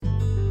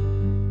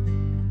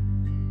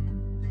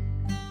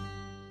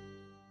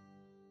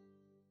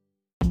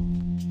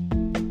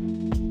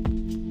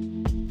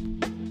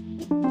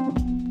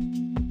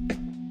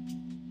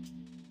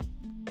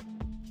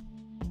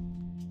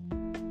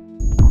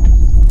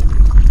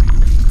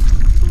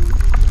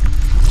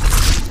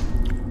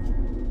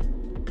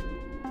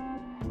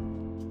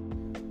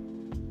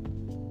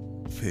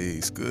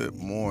Peace. Good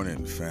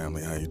morning,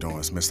 family. How you doing?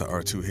 It's Mr.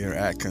 R2 here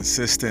at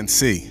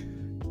Consistency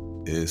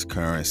is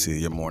Currency,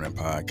 your morning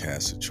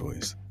podcast of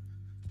choice.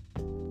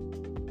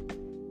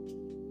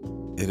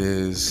 It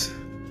is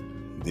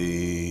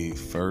the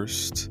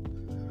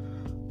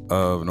 1st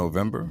of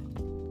November,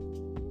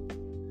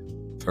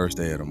 first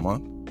day of the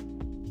month.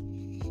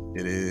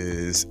 It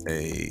is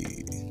a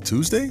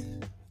Tuesday,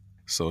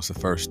 so it's the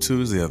first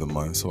Tuesday of the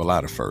month, so a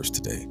lot of firsts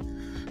today.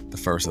 The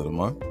first of the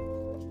month,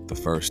 the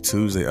first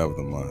Tuesday of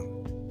the month.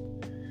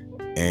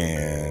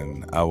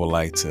 And I would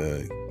like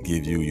to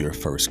give you your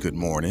first good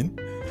morning,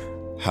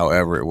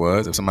 however it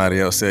was. If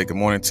somebody else said good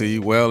morning to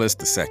you, well, it's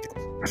the second.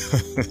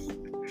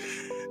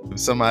 If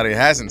somebody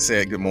hasn't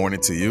said good morning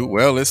to you,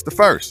 well, it's the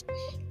first.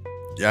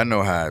 Y'all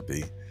know how it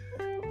be.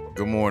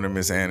 Good morning,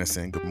 Miss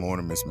Anderson. Good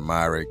morning, Miss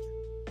Myrick.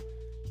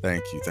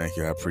 Thank you.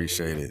 I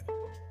appreciate it.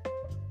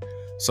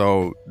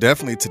 So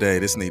definitely today,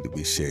 this need to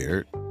be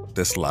shared,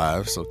 this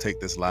live. So take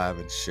this live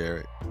and share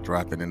it.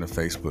 Drop it in the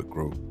Facebook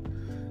group.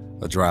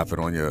 Or drop it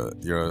on your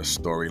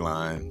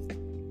storyline.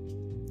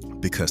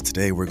 Because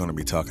today we're going to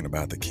be talking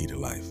about the key to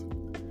life.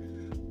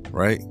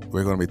 Right?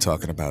 We're going to be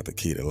talking about the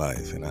key to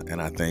life.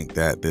 And I think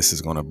that this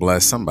is going to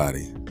bless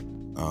somebody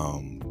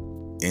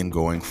in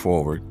going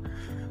forward.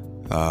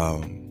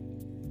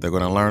 They're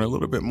going to learn a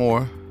little bit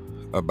more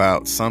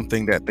about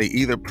something that they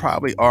either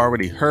probably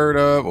already heard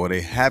of or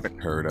they haven't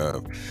heard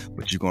of.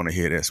 But you're going to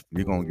hear this.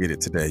 You're going to get it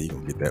today. You're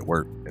going to get that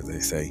work, as they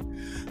say.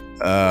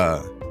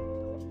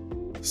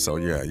 So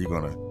yeah,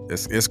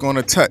 it's going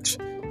to touch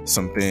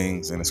some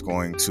things, and it's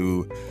going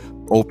to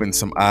open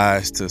some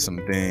eyes to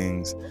some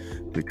things,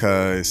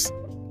 because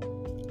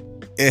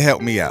it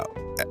helped me out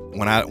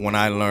when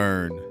I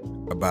learned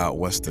about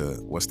what's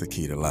the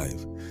key to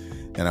life.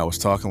 And I was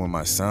talking with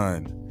my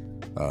son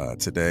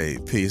today.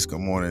 Peace.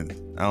 Good morning.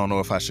 I don't know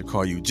if I should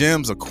call you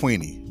Gems or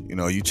Queenie. You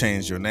know, you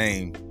changed your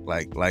name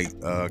like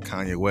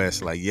Kanye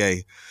West, like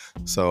Ye.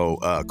 So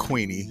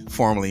Queenie,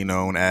 formerly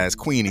known as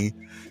Queenie,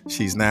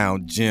 she's now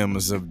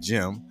Gems of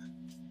Gem.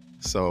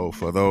 So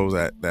for those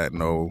that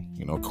know,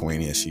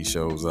 Queenie, as she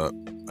shows up,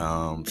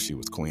 she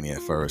was Queenie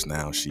at first.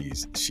 Now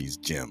she's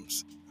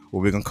Gems.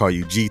 Well, we're gonna call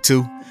you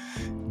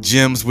G2,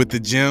 Gems with the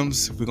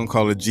Gems. We're gonna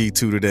call her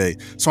G2 today.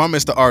 So I'm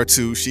Mr.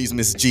 R2. She's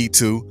Miss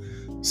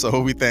G2.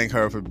 So we thank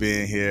her for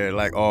being here.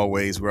 Like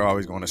always, we're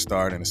always going to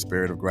start in a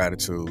spirit of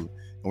gratitude, and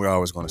we're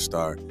always going to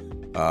start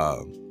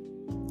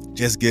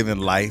just giving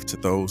life to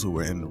those who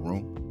are in the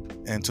room.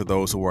 And to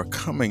those who are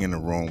coming in the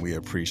room, we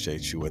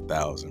appreciate you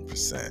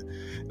 1,000%.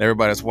 And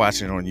everybody that's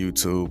watching on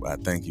YouTube, I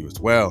thank you as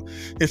well.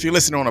 If you're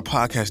listening on a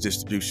podcast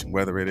distribution,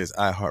 whether it is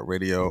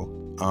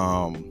iHeartRadio,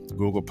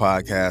 Google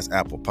Podcasts,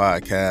 Apple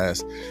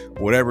Podcasts,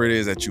 whatever it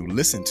is that you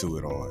listen to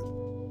it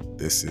on,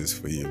 this is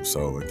for you.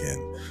 So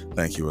again,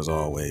 thank you as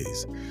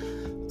always.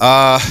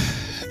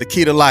 The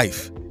key to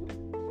life.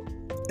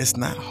 It's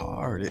not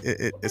hard.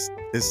 It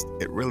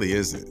really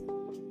isn't.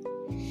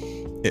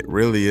 It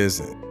really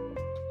isn't.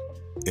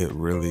 It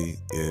really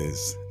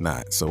is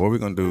not. So what we're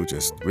going to do,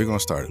 we're going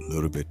to start a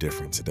little bit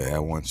different today. I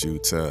want you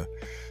to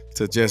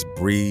just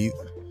breathe.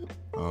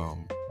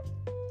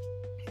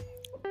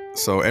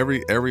 So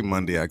every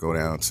Monday I go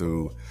down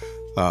to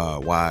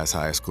Wise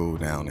High School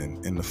down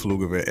in the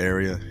Pflugerville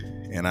area,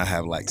 and I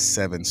have like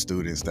 7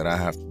 students that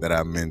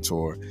I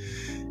mentor,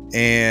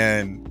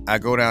 and I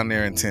go down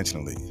there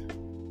intentionally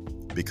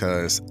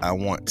because I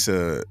want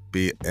to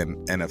be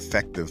an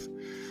effective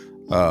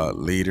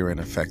leader, an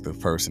effective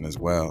person as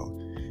well.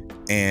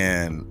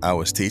 And I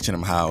was teaching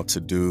them how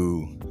to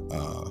do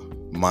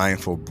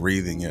mindful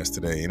breathing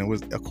yesterday, and it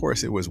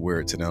was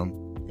weird to them.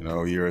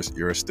 You're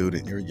a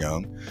student, you're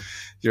young,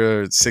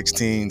 you're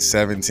 16,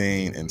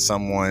 17, and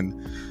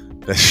someone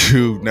that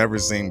you've never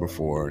seen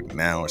before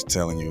now is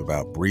telling you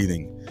about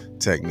breathing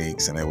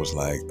techniques, and it was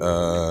like,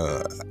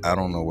 I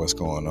don't know what's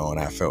going on.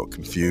 I felt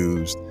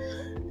confused,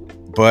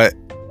 but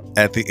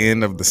at the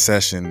end of the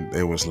session,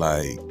 it was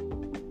like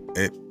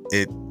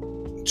it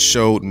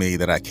showed me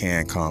that I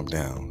can calm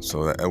down.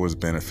 So that was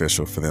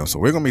beneficial for them. So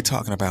we're going to be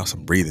talking about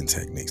some breathing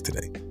techniques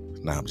today.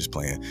 Nah, I'm just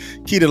playing.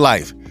 Key to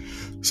life.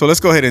 So let's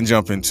go ahead and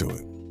jump into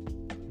it.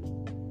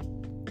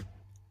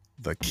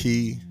 The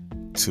key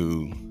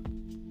to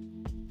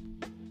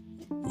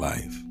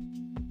life.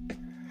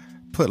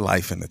 Put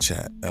life in the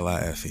chat.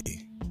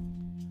 L-I-F-E.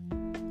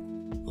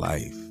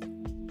 Life.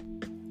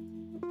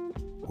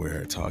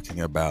 We're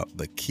talking about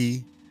the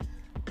key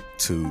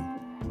to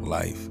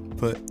life.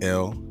 Put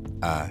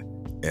L-I-F-E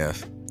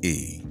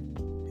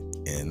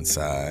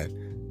inside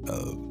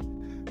of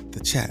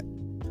the chat.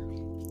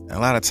 And a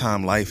lot of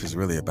time, life is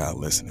really about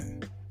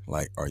listening.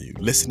 Like, are you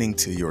listening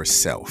to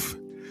yourself?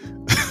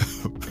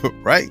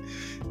 Right?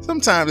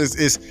 Sometimes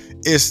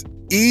it's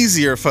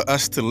easier for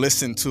us to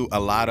listen to a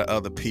lot of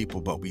other people,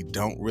 but we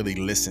don't really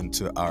listen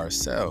to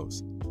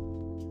ourselves.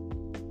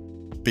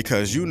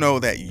 Because you know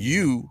that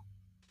you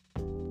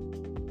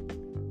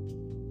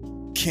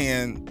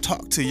can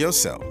talk to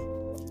yourself,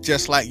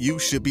 just like you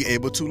should be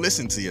able to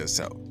listen to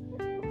yourself.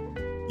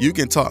 You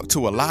can talk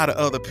to a lot of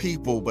other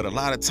people, but a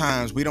lot of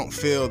times we don't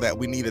feel that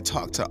we need to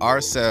talk to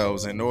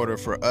ourselves in order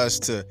for us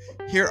to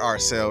hear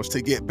ourselves,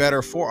 to get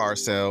better for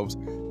ourselves.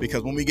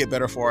 Because when we get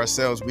better for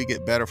ourselves, we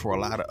get better for a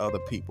lot of other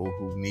people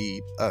who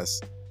need us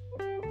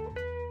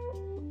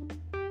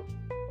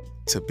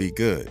to be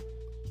good.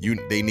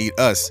 They need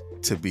us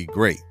to be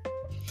great.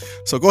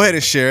 So go ahead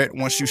and share it.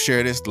 Once you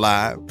share this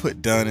live,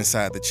 put done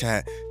inside the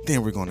chat,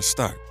 then we're going to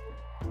start.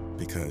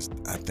 Because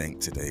I think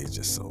today is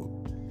just so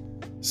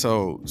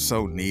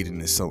needed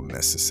and so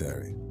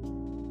necessary.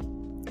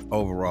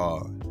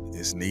 Overall,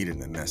 it's needed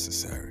and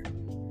necessary.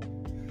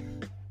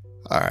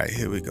 All right,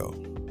 here we go.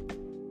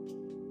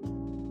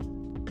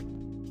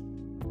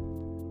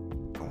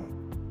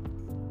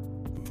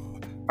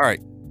 All right,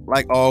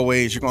 like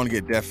always, you're going to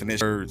get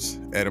definitions, words,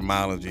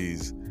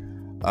 etymologies.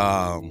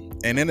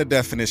 And in the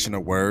definition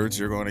of words,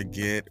 you're going to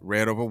get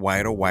red over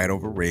white or white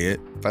over red.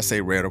 If I say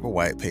red over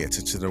white, pay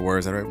attention to the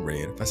words that are in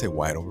red. If I say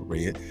white over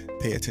red,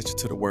 pay attention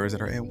to the words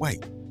that are in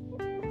white.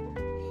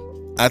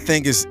 I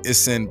think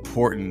it's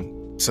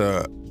important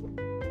to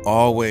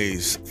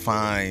always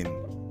find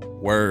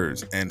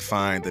words and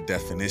find the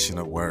definition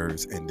of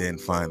words and then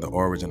find the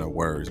origin of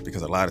words,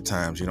 because a lot of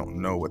times you don't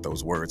know what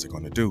those words are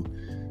going to do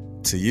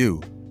to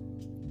you,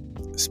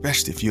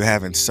 especially if you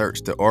haven't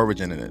searched the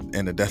origin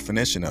and the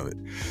definition of it.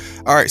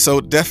 All right,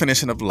 so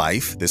definition of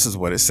life, this is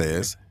what it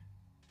says.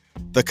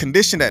 The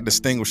condition that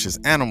distinguishes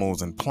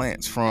animals and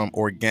plants from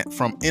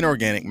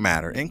inorganic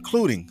matter,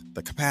 including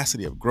the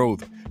capacity of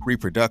growth,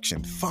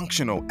 reproduction,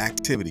 functional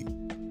activity,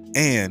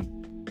 and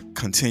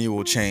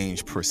continual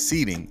change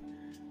preceding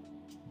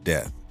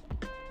death.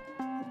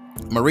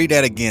 I'm gonna read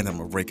that again. I'm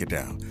gonna break it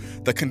down.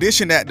 The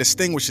condition that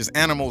distinguishes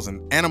animals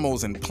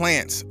and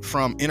plants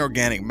from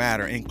inorganic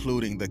matter,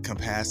 including the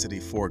capacity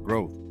for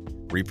growth,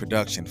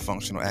 reproduction,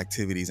 functional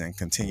activities, and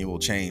continual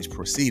change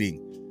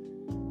preceding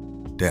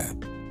death.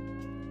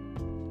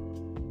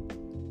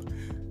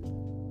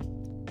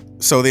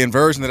 So the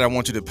inversion that I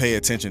want you to pay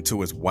attention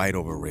to is white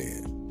over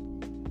red.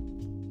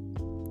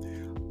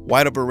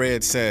 White over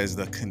red says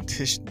the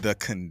condition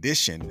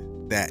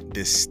that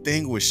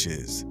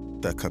distinguishes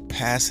the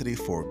capacity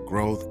for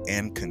growth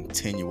and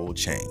continual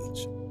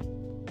change.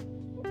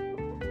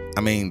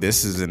 I mean,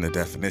 this is in the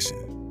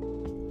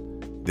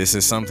definition. This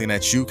is something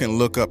that you can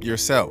look up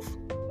yourself.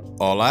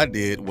 All I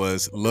did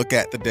was look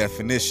at the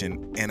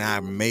definition and I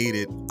made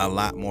it a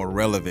lot more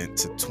relevant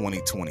to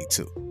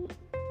 2022.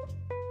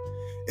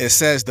 It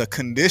says the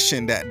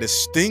condition that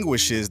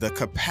distinguishes the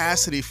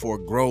capacity for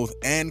growth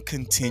and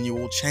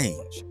continual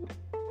change.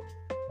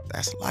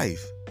 That's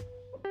life.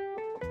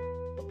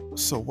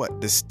 So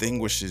what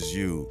distinguishes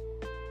you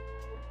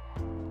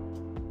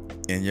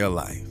in your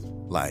life?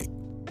 Like,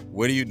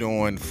 what are you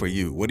doing for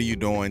you? What are you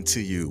doing to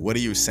you? What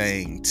are you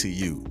saying to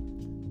you?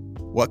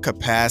 What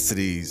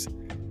capacities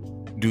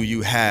do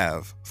you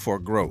have for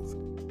growth?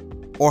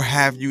 Or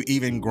have you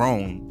even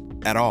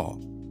grown at all?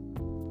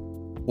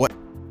 What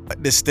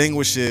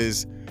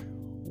distinguishes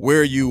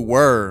where you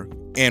were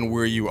and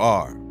where you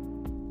are?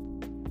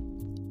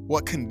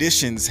 What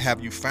conditions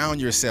have you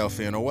found yourself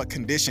in, or what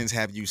conditions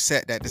have you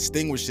set that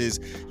distinguishes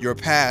your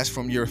past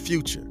from your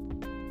future,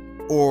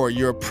 or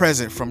your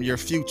present from your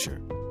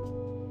future?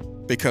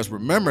 Because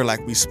remember,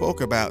 like we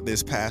spoke about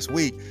this past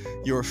week,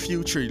 your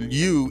future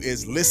you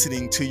is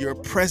listening to your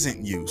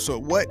present you. So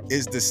what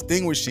is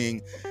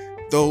distinguishing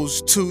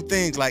those two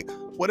things? Like,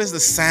 what is the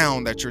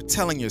sound that you're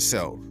telling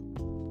yourself?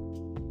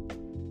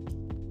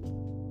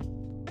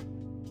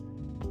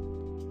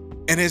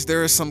 And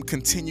there is some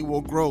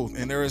continual growth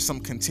and there is some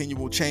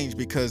continual change,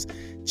 because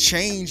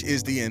change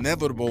is the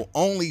inevitable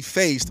only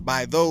faced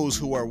by those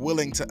who are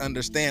willing to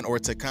understand or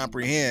to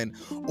comprehend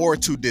or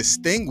to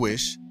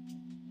distinguish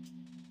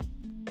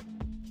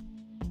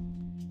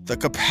the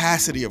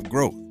capacity of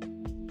growth.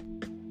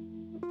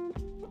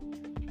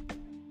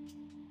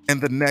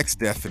 And the next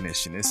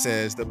definition, it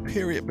says the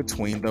period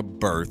between the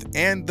birth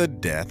and the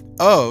death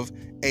of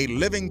a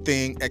living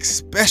thing,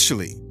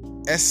 especially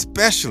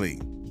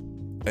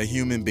a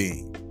human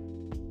being.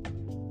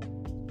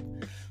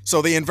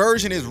 So the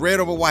inversion is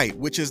red over white,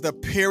 which is the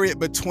period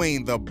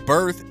between the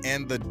birth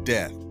and the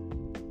death.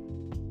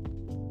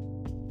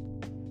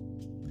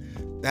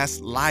 That's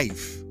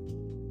life.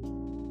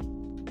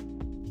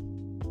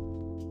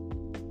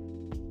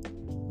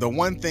 The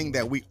one thing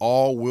that we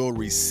all will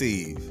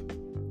receive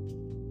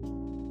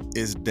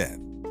is death.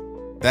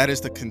 That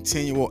is the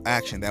continual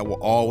action that will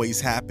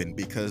always happen,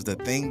 because the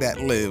thing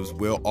that lives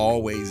will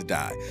always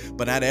die.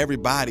 But not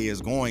everybody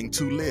is going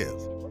to live.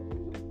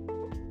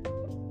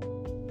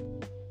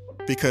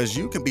 Because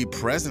you can be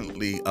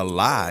presently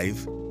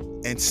alive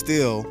and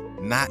still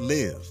not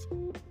live.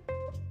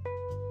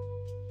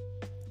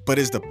 But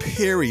it's the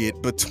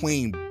period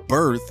between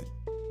birth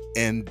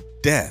and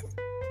death.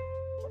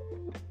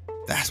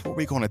 That's what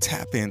we're going to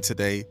tap in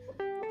today,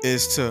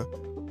 is to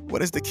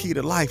what is the key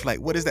to life?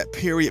 Like, what is that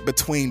period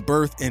between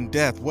birth and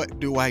death? What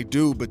do I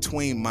do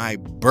between my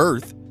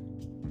birth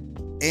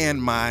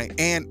and my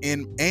death?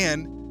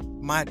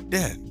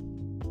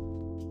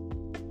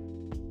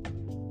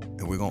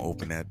 And we're going to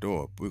open that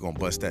door. We're going to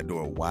bust that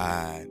door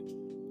wide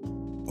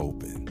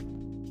open.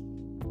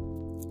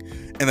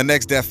 And the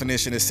next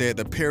definition is said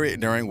the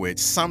period during which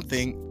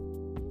something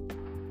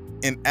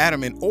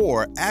inanimate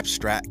or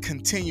abstract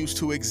continues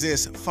to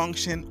exist,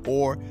 function,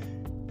 or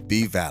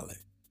be valid.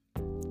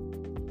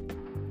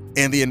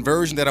 And the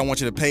inversion that I want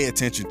you to pay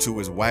attention to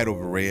is white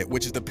over red,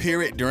 which is the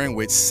period during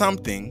which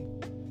something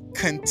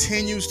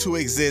continues to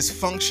exist,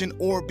 function,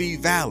 or be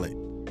valid.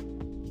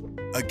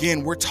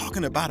 Again, we're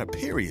talking about a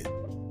period.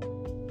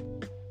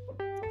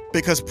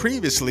 Because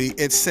previously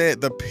it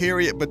said the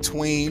period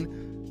between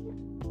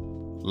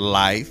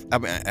life,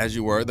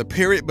 the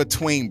period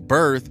between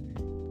birth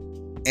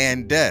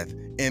and death.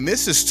 And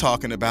this is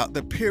talking about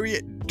the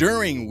period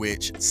during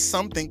which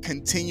something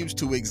continues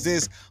to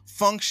exist,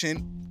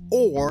 function,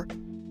 or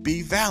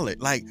be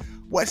valid. Like,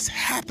 what's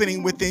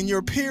happening within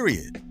your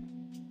period?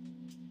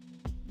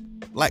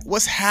 Like,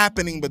 what's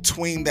happening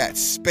between that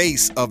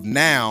space of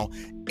now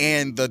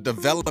and the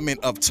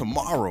development of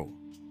tomorrow?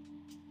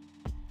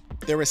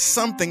 There is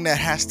something that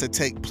has to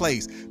take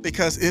place,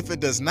 because if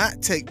it does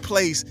not take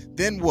place,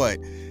 then what?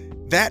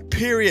 That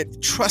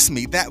period, trust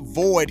me, that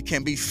void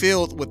can be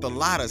filled with a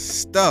lot of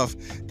stuff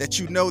that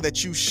you know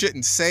that you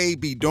shouldn't say,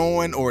 be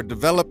doing, or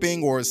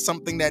developing, or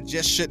something that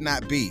just should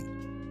not be.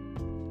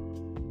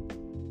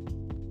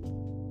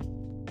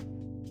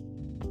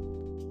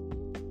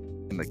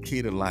 And the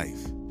key to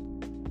life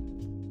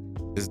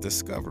is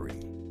discovery.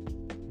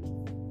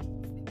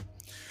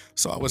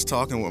 So I was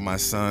talking with my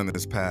son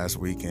this past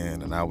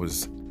weekend, and I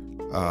was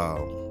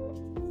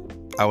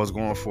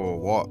going for a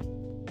walk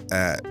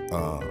at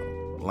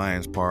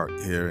Lions Park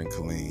here in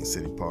Killeen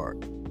City Park,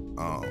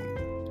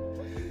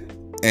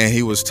 and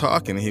he was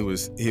talking. He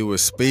was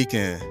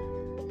speaking,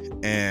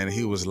 and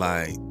he was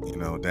like,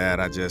 Dad,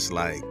 I just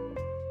like,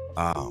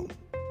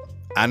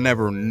 I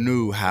never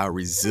knew how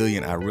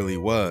resilient I really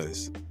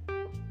was.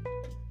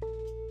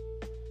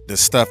 The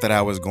stuff that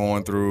I was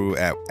going through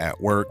at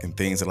work and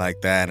things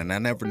like that. And I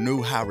never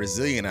knew how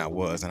resilient I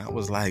was. And I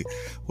was like,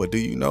 well, do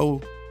you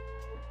know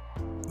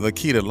the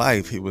key to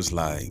life? He was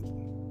like,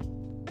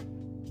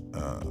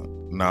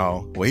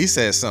 no. Well, he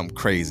said something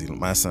crazy.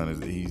 My son,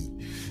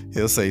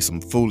 he'll say some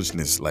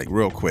foolishness, like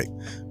real quick.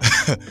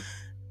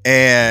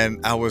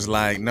 And I was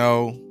like,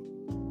 no,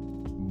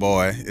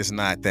 boy, it's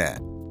not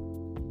that.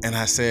 And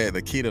I said,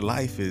 the key to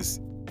life is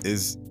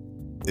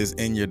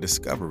in your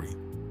discovery.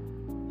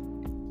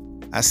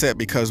 I said,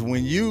 because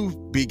when you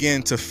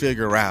begin to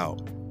figure out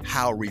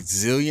how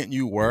resilient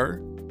you were,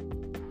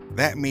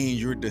 that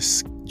means you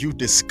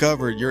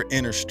discovered your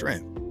inner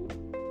strength.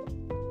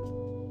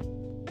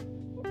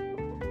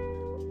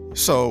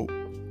 So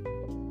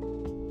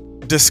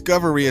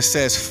discovery, it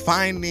says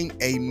finding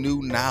a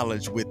new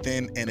knowledge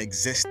within an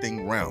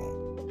existing realm.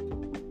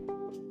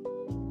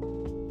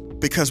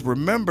 Because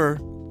remember,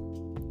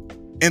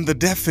 in the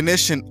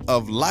definition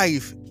of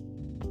life,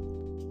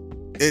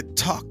 it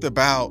talked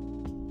about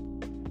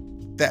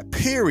that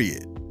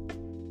period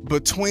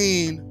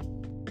between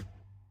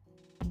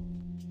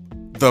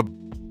the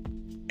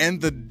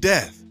and the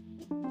death,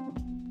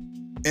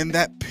 and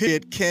that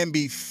period can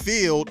be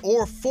filled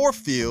or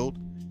fulfilled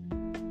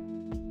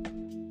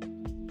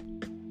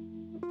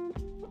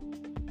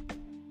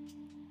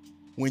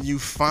when you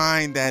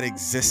find that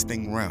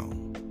existing realm.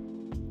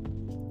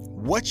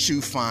 What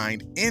you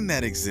find in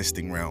that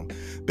existing realm,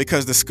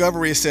 because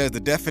discovery says the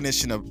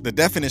definition of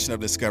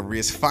discovery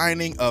is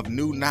finding of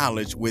new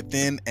knowledge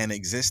within an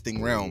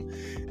existing realm.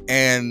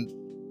 And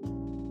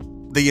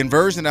the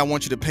inversion I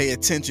want you to pay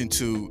attention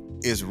to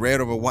is red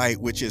over white,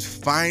 which is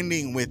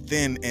finding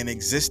within an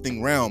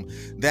existing realm.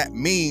 That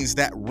means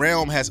that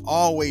realm has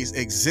always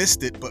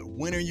existed, but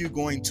when are you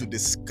going to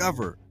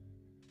discover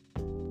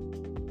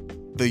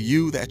the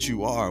you that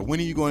you are? When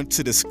are you going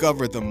to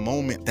discover the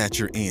moment that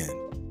you're in?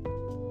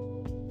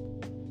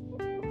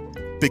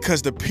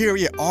 Because the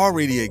period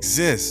already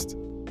exists.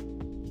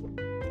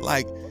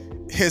 Like,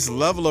 his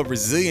level of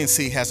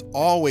resiliency has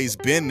always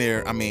been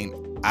there. I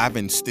mean, I've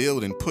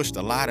instilled and pushed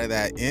a lot of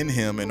that in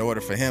him in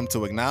order for him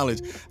to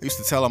acknowledge. I used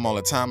to tell him all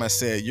the time, I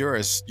said,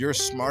 you're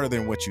smarter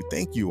than what you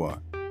think you are.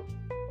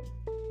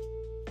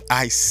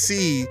 I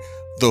see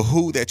the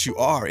who that you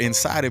are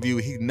inside of you.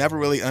 He never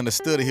really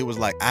understood it. He was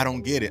like, I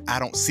don't get it. I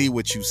don't see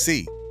what you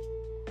see.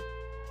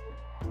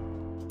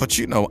 But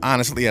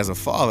honestly, as a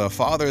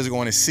father is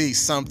going to see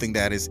something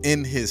that is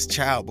in his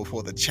child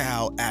before the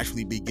child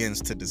actually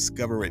begins to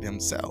discover it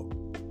himself.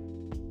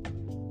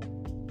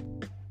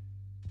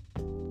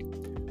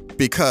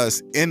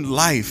 Because in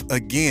life,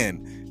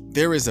 again,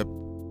 there is a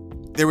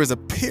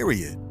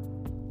period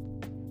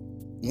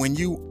when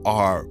you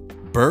are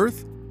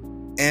birthed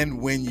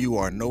and when you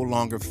are no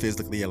longer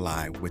physically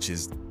alive, which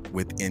is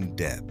within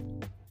death.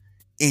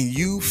 And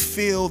you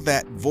fill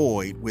that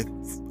void with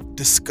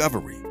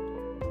discovery.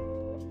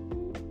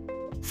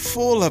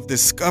 Full of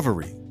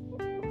discovery.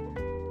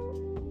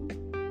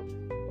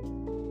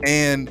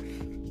 And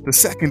the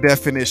second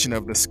definition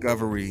of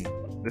discovery,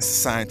 this is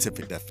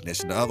scientific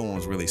definition. The other one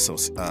was really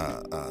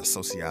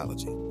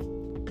sociology.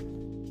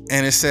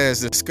 And it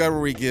says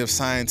discovery gives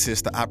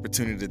scientists the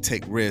opportunity to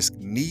take risks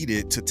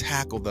needed to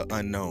tackle the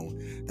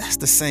unknown. That's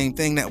the same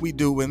thing that we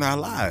do in our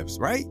lives,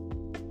 right?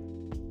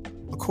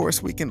 Of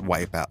course, we can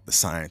wipe out the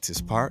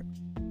scientist part.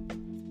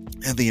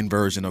 And the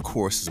inversion, of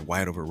course, is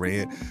white over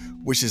red,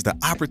 which is the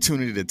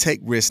opportunity to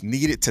take risks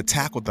needed to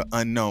tackle the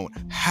unknown.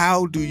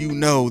 How do you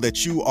know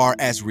that you are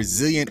as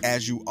resilient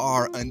as you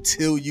are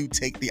until you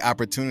take the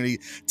opportunity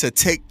to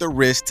take the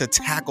risk to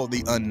tackle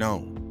the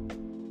unknown?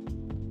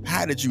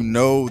 How did you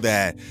know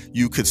that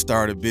you could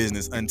start a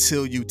business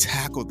until you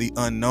tackled the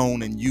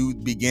unknown and you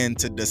begin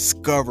to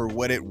discover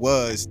what it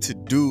was to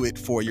do it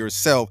for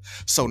yourself?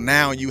 So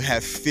now you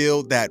have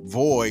filled that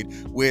void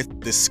with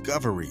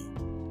discovery.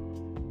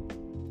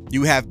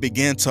 You have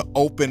begun to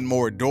open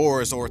more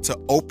doors or to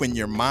open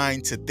your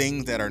mind to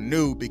things that are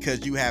new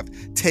because you have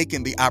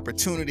taken the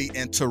opportunity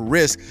and to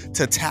risk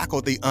to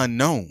tackle the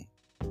unknown.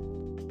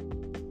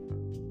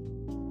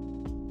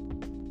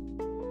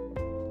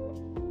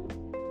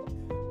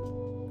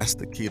 That's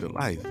the key to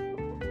life.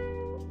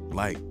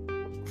 Like,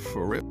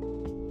 for real.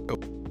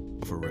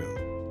 For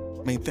real.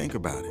 I mean, think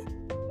about it.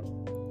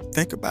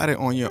 Think about it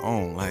on your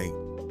own. Like,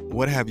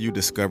 what have you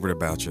discovered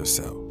about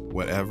yourself?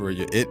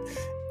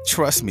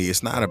 Trust me,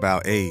 it's not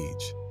about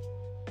age.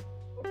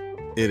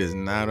 It is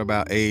not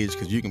about age,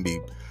 because you can be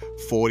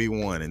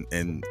 41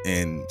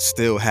 and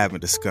still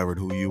haven't discovered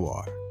who you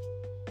are.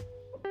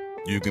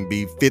 You can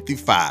be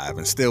 55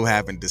 and still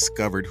haven't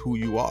discovered who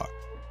you are.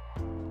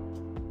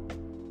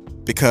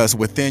 Because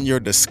within your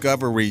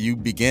discovery, you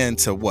begin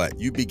to what?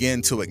 You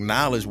begin to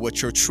acknowledge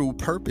what your true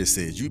purpose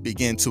is. You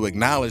begin to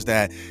acknowledge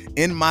that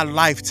in my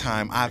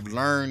lifetime, I've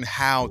learned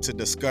how to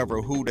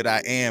discover who that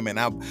I am. And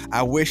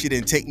I wish it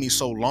didn't take me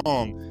so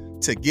long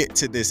to get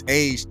to this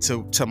age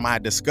to my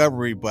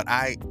discovery, but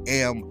I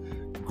am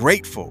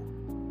grateful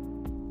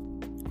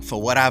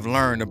for what I've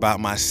learned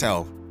about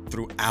myself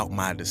throughout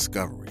my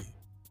discovery.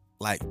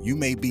 Like, you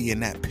may be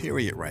in that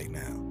period right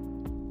now.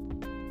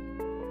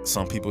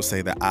 Some people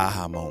say the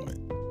aha moment.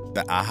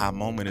 The aha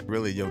moment is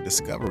really your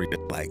discovery.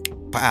 Like,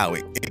 wow,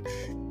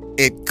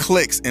 it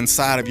clicks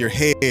inside of your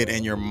head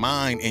and your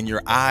mind, and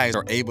your eyes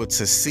are able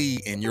to see,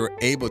 and you're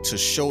able to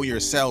show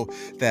yourself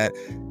that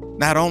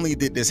not only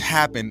did this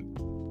happen,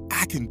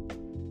 I can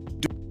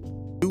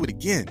do it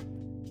again,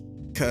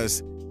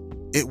 because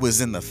it was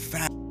in the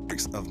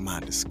fabrics of my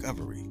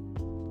discovery.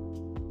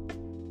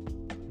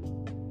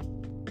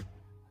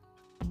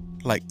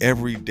 Like,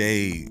 every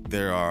day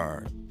there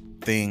are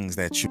things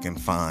that you can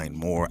find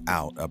more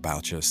out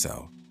about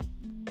yourself.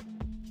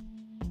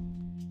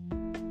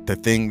 The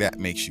thing that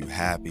makes you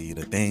happy,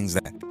 the things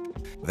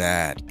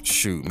that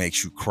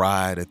makes you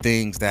cry, the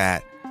things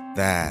that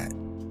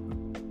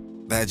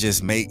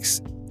just makes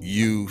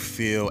you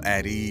feel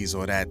at ease,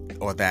 or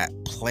that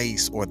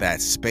place or that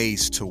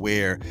space to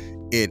where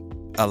it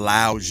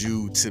allows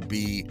you to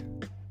be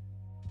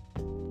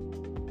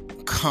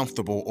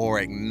comfortable or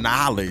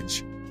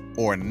acknowledge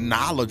or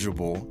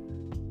knowledgeable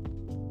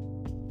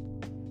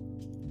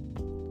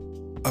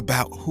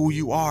about who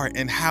you are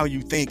and how you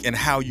think and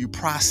how you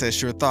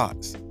process your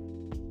thoughts.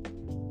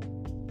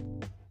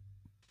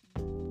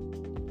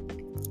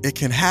 It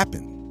can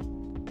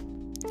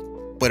happen,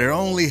 but it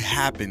only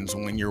happens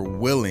when you're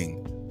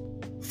willing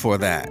for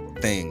that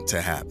thing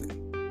to happen.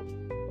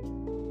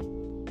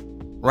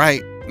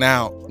 Right?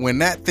 Now, when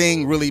that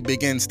thing really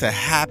begins to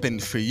happen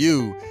for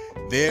you,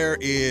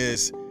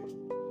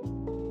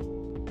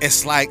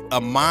 it's like a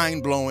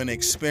mind-blowing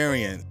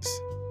experience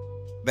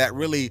that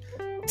really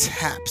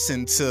taps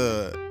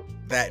into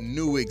that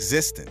new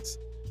existence.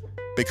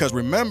 Because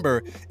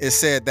remember, it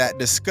said that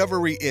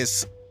discovery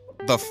is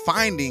the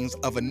findings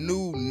of a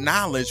new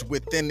knowledge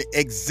within the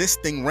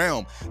existing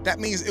realm. That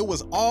means it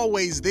was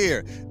always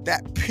there.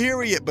 That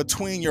period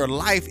between your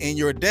life and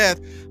your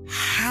death,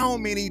 how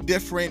many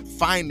different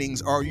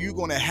findings are you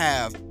going to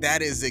have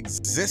that is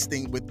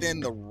existing within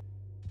the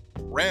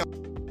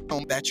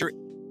realm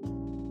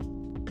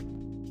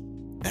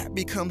that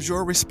becomes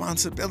your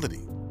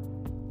responsibility.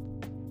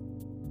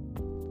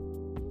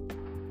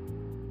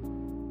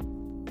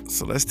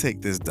 So let's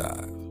take this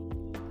dive.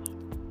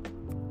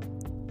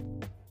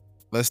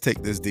 Let's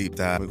take this deep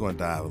dive. We're going to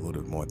dive a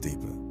little bit more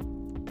deeper.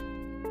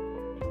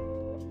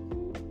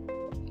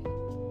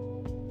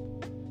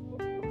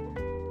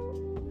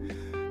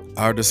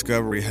 Our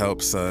discovery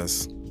helps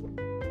us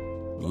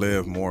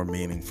live more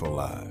meaningful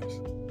lives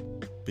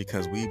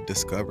because we've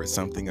discovered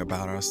something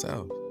about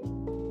ourselves.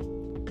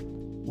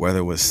 Whether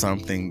it was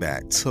something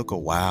that took a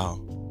while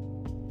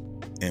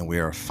and we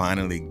are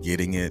finally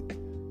getting it,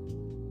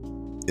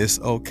 it's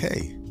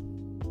okay.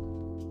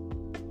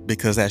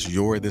 Because that's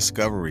your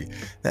discovery.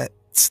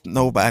 That's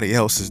nobody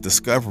else's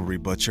discovery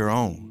but your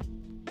own.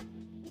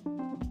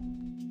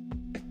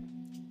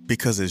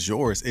 Because it's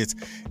yours.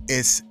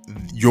 It's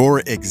your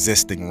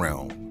existing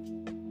realm.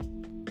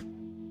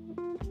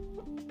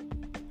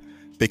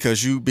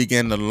 Because you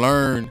begin to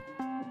learn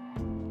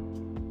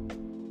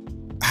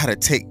how to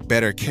take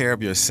better care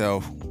of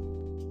yourself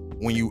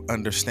when you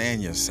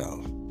understand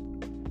yourself.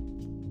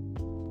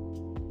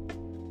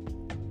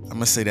 I'm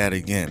going to say that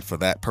again for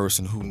that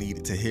person who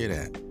needed to hear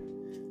that.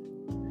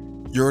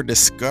 Your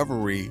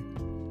discovery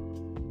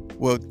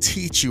will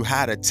teach you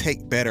how to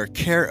take better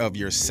care of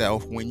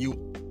yourself when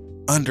you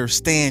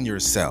understand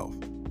yourself.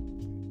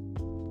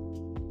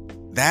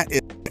 That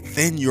is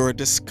within your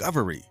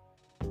discovery.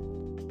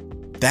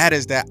 That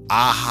is that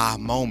aha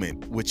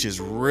moment, which is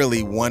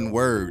really one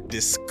word: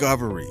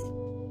 discovery.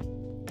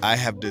 I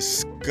have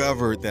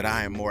discovered that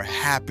I am more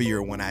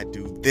happier when I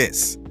do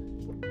this.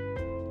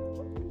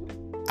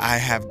 I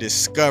have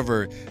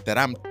discovered that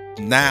I'm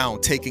now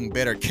taking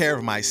better care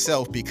of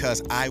myself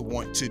because I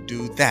want to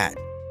do that.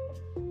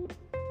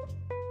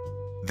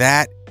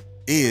 That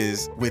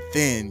is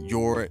within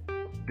your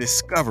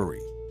discovery.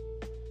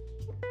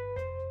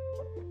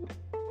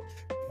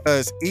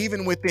 Because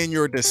even within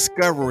your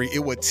discovery, it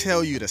would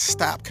tell you to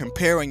stop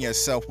comparing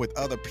yourself with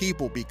other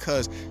people,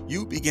 because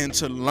you begin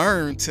to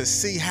learn to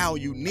see how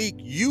unique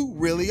you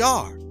really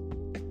are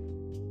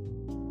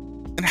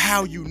and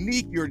how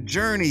unique your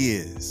journey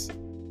is.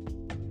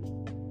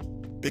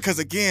 Because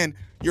again,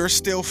 you're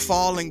still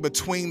falling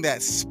between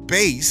that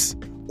space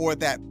or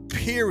that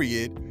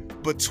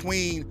period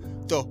between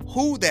the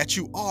who that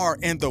you are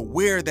and the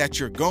where that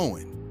you're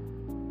going.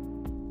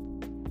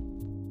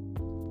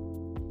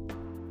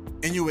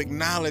 And you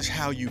acknowledge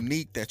how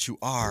unique that you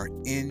are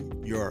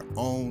in your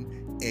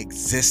own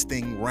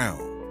existing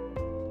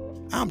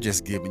realm. I'm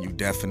just giving you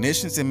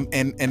definitions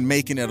and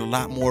making it a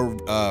lot more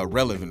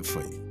relevant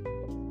for you.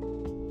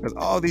 Because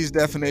all these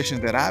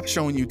definitions that I've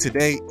shown you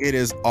today, it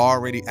is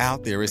already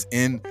out there. It's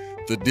in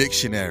the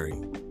dictionary.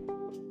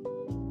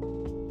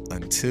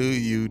 Until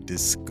you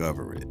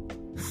discover it.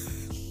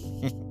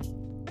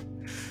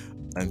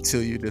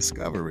 Until you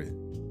discover it.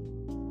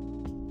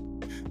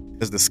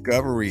 Because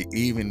discovery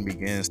even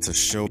begins to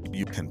show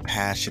you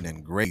compassion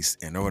and grace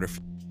in order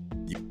for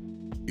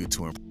you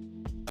to improve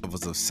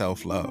levels of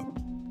self-love.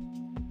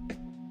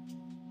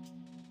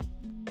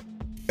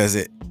 Because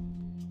it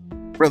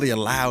really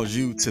allows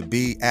you to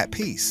be at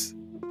peace,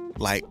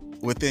 like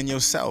within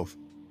yourself.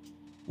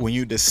 When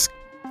you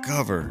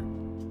discover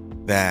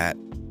that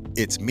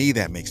it's me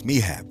that makes me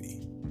happy.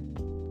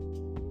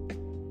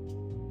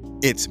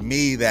 It's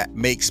me that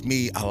makes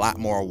me a lot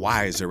more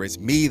wiser. It's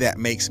me that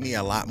makes me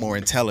a lot more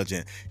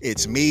intelligent.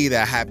 It's me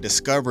that have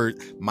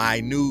discovered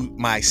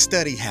my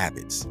study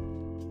habits.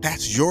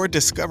 That's your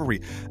discovery.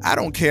 I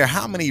don't care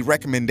how many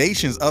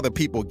recommendations other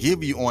people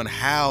give you on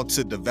how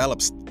to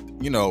develop,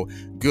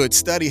 good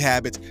study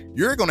habits.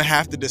 You're going to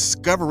have to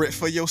discover it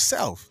for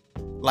yourself.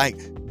 Like,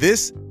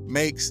 this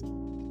makes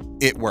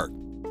it work.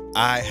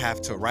 I have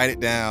to write it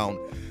down,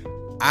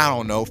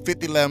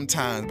 50-11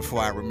 times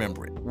before I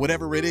remember it.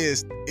 Whatever it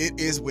is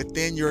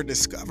within your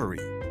discovery.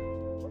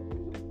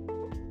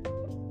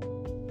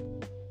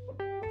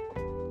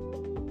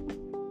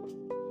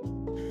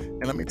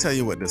 And let me tell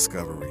you what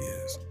discovery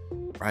is,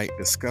 right?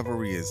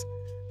 Discovery is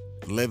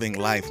living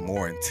life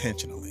more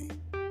intentionally,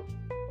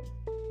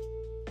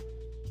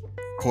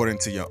 according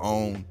to your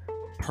own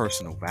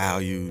personal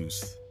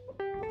values,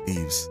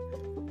 beliefs,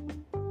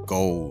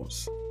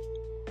 goals.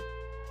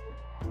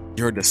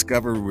 Your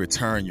discovery will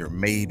turn your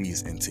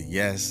maybes into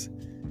yes.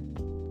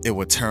 It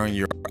will turn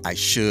your I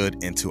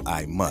should into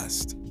I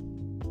must.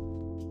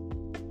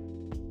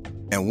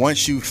 And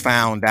once you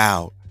found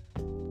out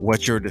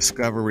what your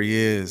discovery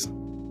is,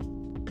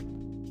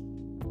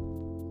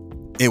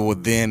 it will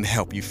then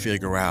help you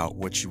figure out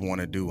what you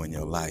want to do in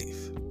your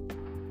life.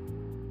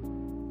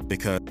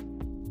 Because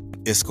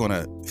it's going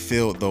to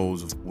fill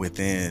those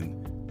within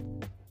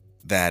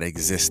that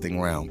existing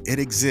realm. It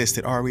exists.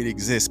 It already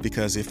exists,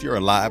 because if you're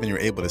alive and you're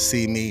able to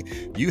see me,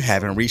 you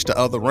haven't reached the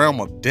other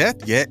realm of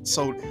death yet.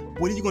 So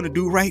what are you going to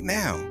do right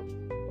now?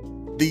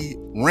 The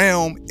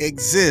realm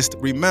exists.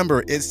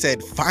 Remember, it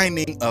said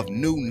finding of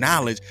new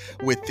knowledge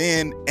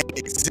within an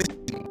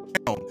existing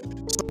realm.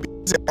 So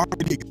because it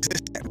already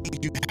exists, that means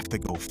you have to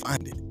go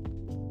find it.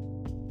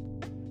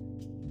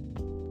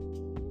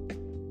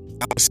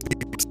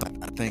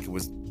 I think it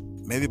was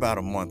maybe about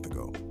a month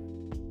ago.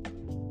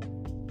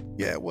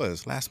 Yeah, it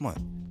was last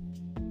month.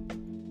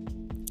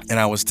 And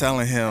I was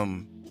telling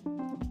him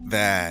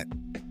that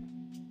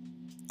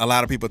a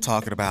lot of people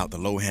talking about the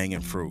low-hanging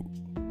fruit.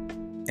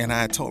 And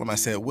I told him, I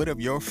said, what if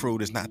your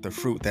fruit is not the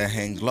fruit that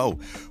hangs low?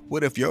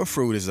 What if your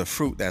fruit is a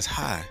fruit that's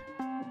high?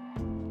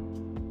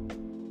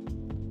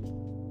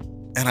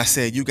 And I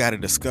said, you got to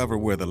discover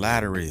where the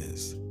ladder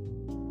is.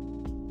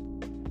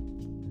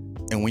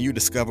 And when you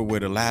discover where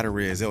the ladder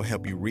is, it'll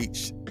help you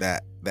reach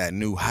that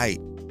new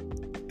height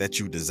that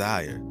you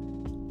desire.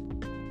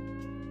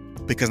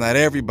 Because not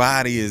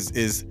everybody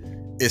is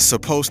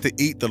supposed to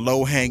eat the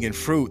low-hanging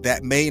fruit.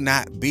 That may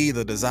not be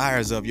the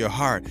desires of your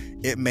heart.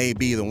 It may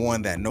be the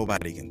one that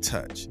nobody can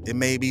touch. It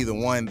may be the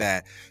one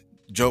that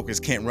jokers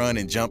can't run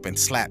and jump and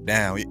slap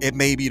down. It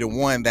may be the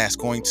one that's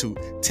going to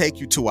take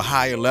you to a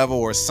higher level,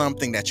 or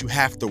something that you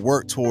have to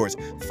work towards.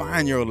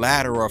 Find your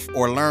ladder,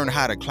 or learn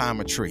how to climb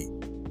a tree.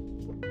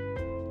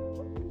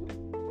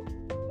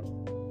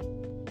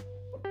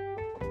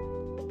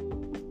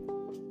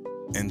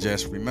 And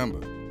just remember,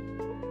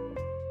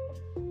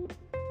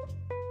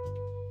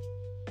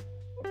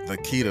 the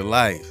key to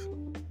life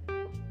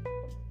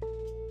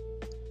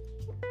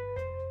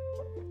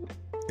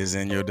is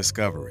in your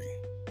discovery.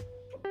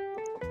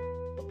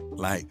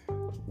 Like,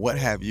 what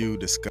have you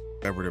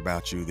discovered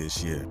about you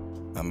this year?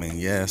 I mean,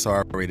 yeah, it's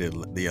already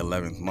the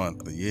 11th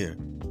month of the year,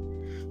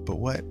 but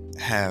what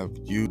have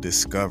you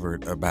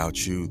discovered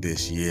about you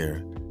this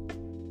year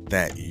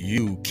that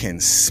you can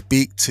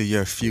speak to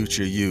your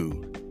future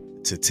you,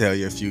 to tell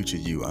your future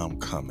you, I'm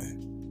coming.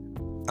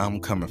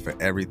 I'm coming for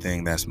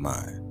everything that's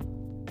mine.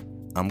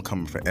 I'm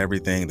coming for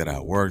everything that I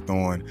worked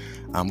on.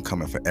 I'm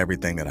coming for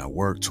everything that I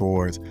work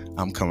towards.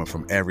 I'm coming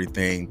from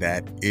everything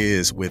that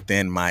is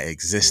within my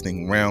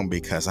existing realm,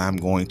 because I'm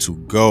going to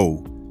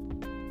go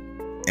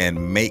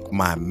and make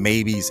my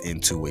maybes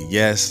into a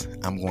yes.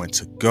 I'm going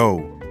to go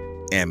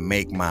and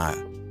make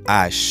my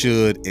I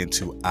should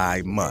into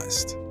I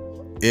must.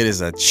 It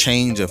is a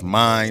change of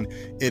mind.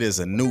 It is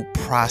a new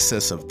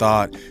process of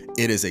thought.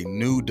 It is a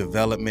new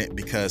development,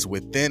 because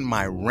within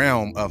my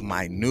realm of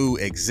my new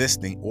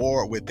existing,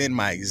 or within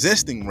my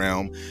existing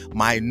realm,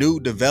 my new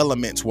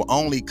developments will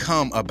only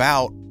come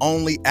about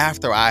only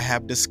after I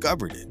have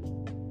discovered it.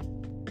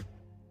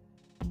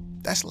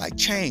 That's like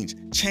change.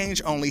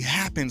 Change only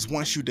happens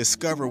once you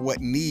discover what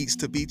needs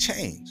to be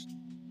changed.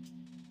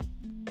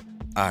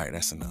 All right,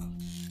 that's enough.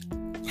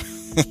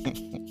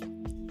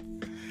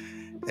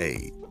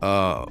 Hey,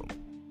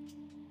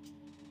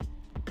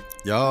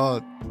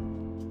 y'all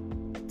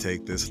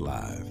take this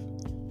live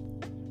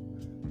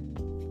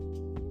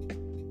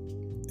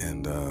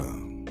and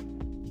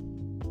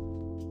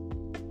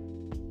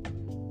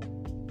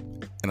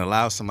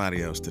allow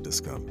somebody else to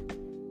discover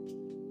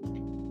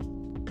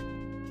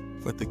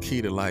what the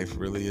key to life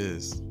really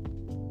is.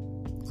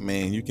 I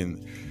mean, you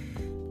can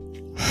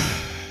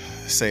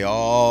say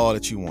all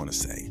that you want to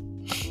say.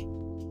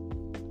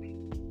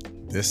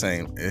 This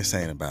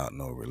ain't about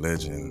no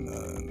religion,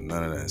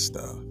 none of that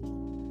stuff.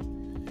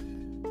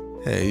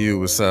 Hey, you,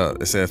 what's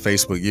up? It said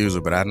Facebook user,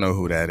 but I know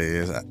who that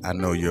is. I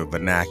know your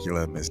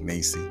vernacular, Miss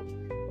Nisi.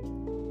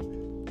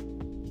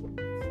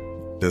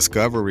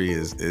 Discovery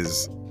is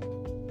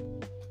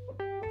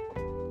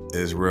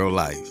real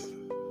life.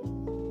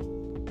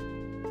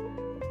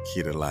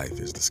 Key to life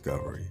is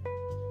discovery.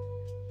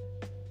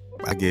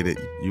 I get it.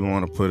 You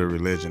want to put a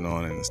religion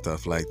on it and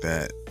stuff like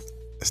that.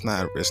 It's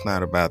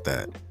not about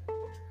that.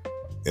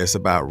 It's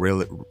about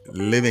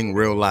living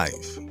real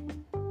life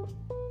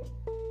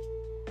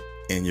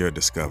in your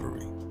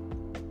discovery,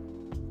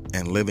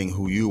 and living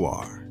who you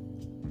are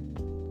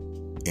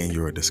in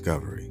your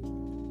discovery.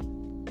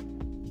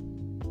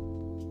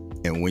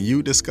 And when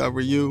you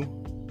discover you,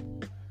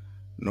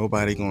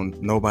 nobody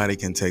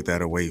can take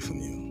that away from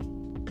you,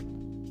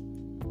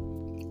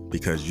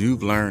 because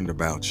you've learned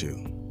about you,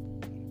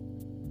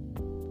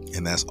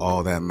 and that's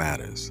all that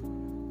matters.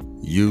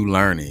 You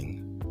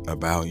learning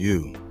about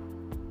you.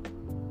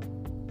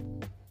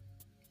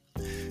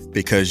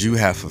 Because you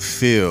have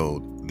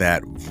fulfilled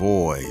that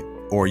void,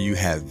 or you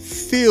have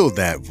filled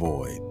that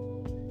void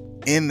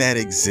in that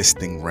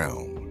existing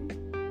realm.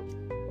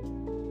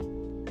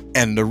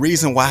 And the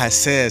reason why it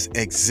says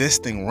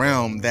existing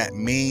realm, that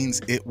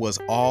means it was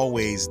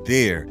always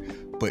there,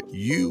 but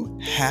you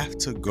have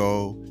to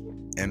go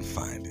and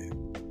find it.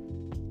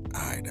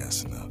 All right,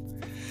 that's enough.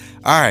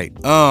 All right,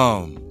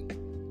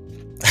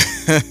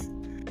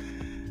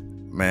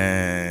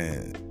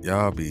 man,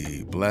 y'all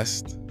be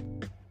blessed.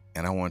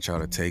 And I want y'all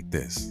to take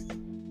this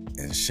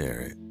and share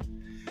it.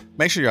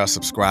 Make sure y'all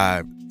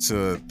subscribe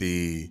to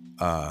the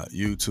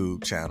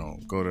YouTube channel.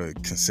 Go to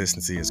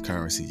Consistency is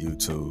Currency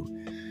YouTube.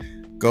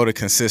 Go to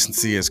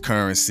Consistency is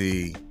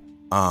Currency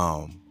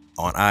on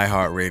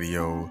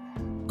iHeartRadio,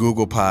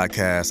 Google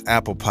Podcasts,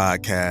 Apple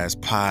Podcasts,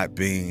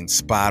 Podbean,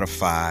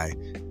 Spotify,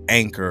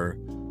 Anchor,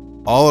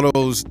 all of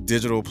those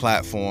digital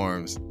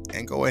platforms,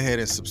 and go ahead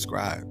and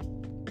subscribe.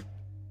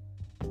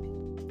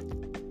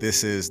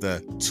 This is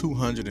the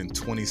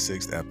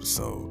 226th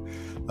episode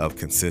of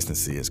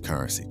Consistency is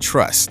Currency.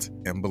 Trust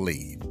and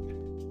believe.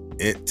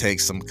 It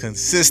takes some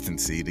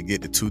consistency to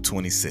get to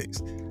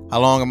 226.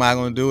 How long am I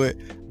going to do it?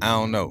 I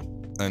don't know,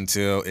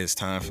 until it's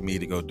time for me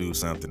to go do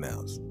something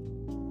else,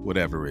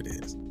 whatever it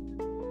is.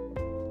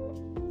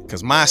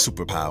 Because my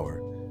superpower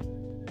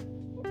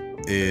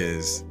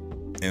is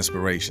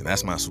inspiration.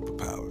 That's my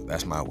superpower.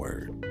 That's my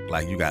word.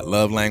 Like, you got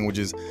love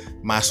languages.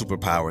 My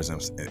superpower is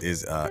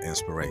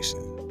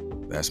inspiration.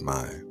 That's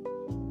mine.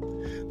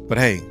 But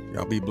hey,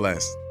 y'all be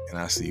blessed. And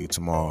I'll see you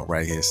tomorrow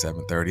right here at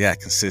 7:30 at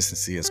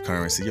Consistency is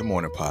Currency, your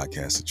morning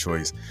podcast of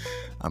choice.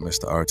 I'm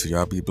Mr. R2.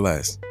 Y'all be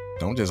blessed.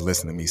 Don't just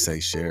listen to me say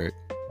share it.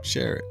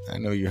 Share it. I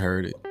know you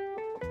heard it.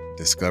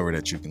 Discover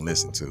that you can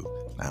listen to.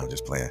 Now I'm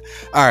just playing.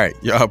 All right,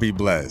 y'all be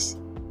blessed.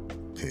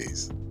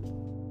 Peace.